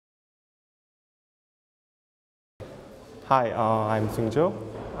Hi, I'm Seungjo.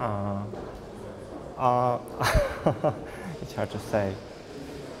 It's hard to say.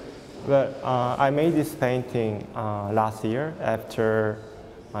 Well, I made this painting last year after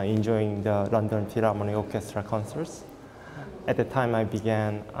enjoying the London Philharmonic Orchestra concerts. At the time, I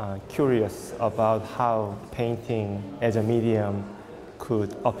began curious about how painting as a medium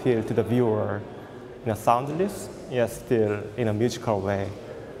could appeal to the viewer in a soundless, yet still in a musical way.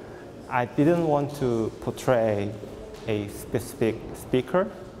 I didn't want to portray a specific speaker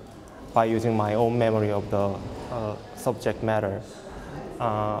by using my own memory of the subject matter,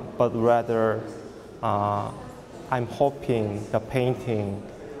 but rather I'm hoping the painting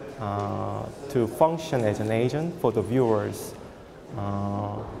to function as an agent for the viewers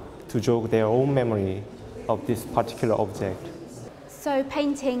to jog their own memory of this particular object. So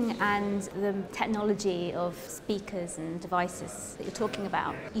painting and the technology of speakers and devices that you're talking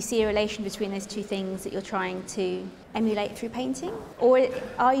about, you see a relation between those two things that you're trying to emulate through painting? Or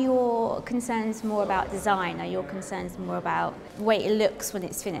are your concerns more about design? Are your concerns more about the way it looks when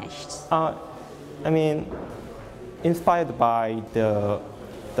it's finished? I mean, inspired by the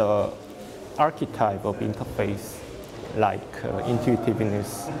archetype of interface, like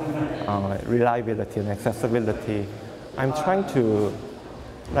intuitiveness, reliability and accessibility, I'm trying to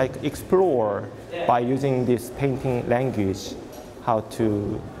explore by using this painting language how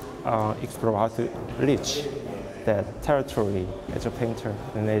to explore how to reach that territory as a painter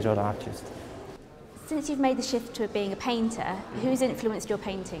and as an artist. Since you've made the shift to being a painter, who's influenced your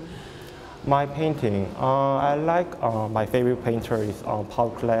painting? My painting, I like my favorite painter is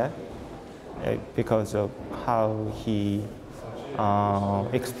Paul Klee because of how he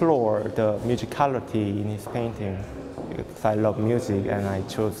explored the musicality in his painting. Because I love music and I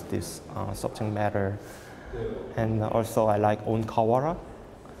chose this subject matter. And also I like On Kawara,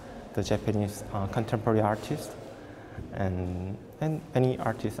 the Japanese contemporary artist, and any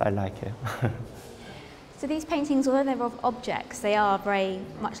artist I like it. So these paintings, although they're of objects, they are very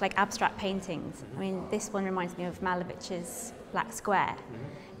much like abstract paintings. I mean, this one reminds me of Malevich's Black Square.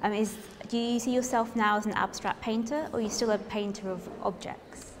 Do you see yourself now as an abstract painter, or are you still a painter of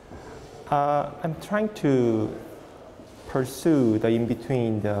objects? I'm trying to pursue the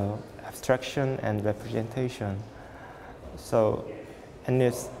in-between the abstraction and representation. So,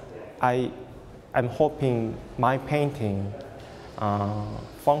 and I'm hoping my painting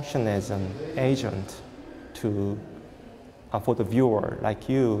function as an agent to for the viewer, like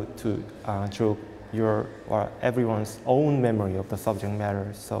you, to jog your or everyone's own memory of the subject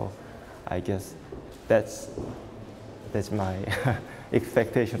matter. So, I guess that's my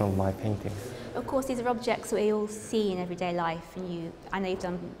expectation of my paintings. Of course, these are objects that we all see in everyday life, and I know you've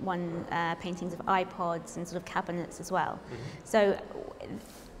done paintings of iPods and sort of cabinets as well. So,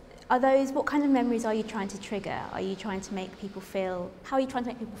 what kind of memories are you trying to trigger? Are you trying to make people feel? How are you trying to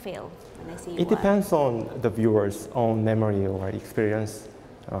make people feel when they see your work? It depends on the viewer's own memory or experience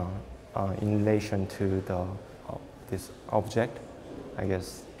in relation to this object. I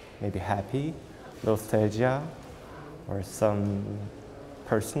guess maybe happy, nostalgia, or some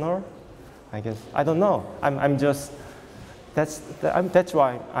personal. I guess I don't know. That's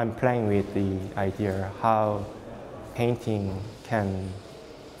why I'm playing with the idea how painting can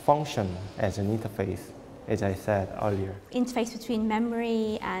function as an interface, as I said earlier. Interface between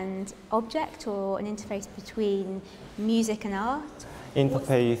memory and object, or an interface between music and art?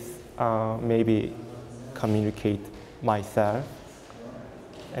 Interface, maybe communicate myself,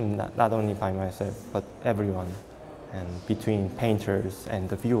 and not only by myself, but everyone, and between painters and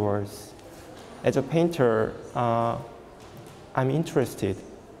the viewers. As a painter, I'm interested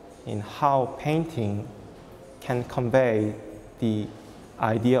in how painting can convey the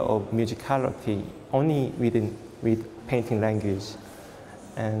idea of musicality only with painting language.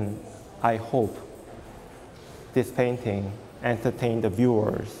 And I hope this painting entertain the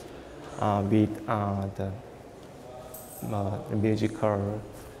viewers with the musical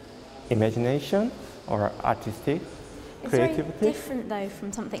imagination or artistic creativity. It's very different though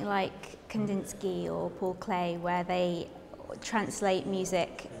from something like Kandinsky or Paul Klee, where they translate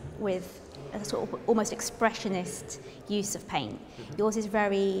music with a sort of almost expressionist use of paint. Yours is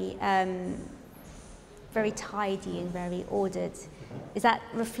very, very tidy and very ordered. Is that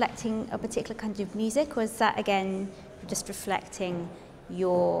reflecting a particular kind of music, or is that again just reflecting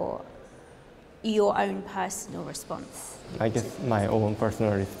your own personal response? I guess my own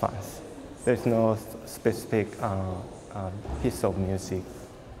personal response. There's no specific piece of music.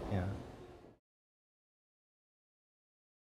 Yeah.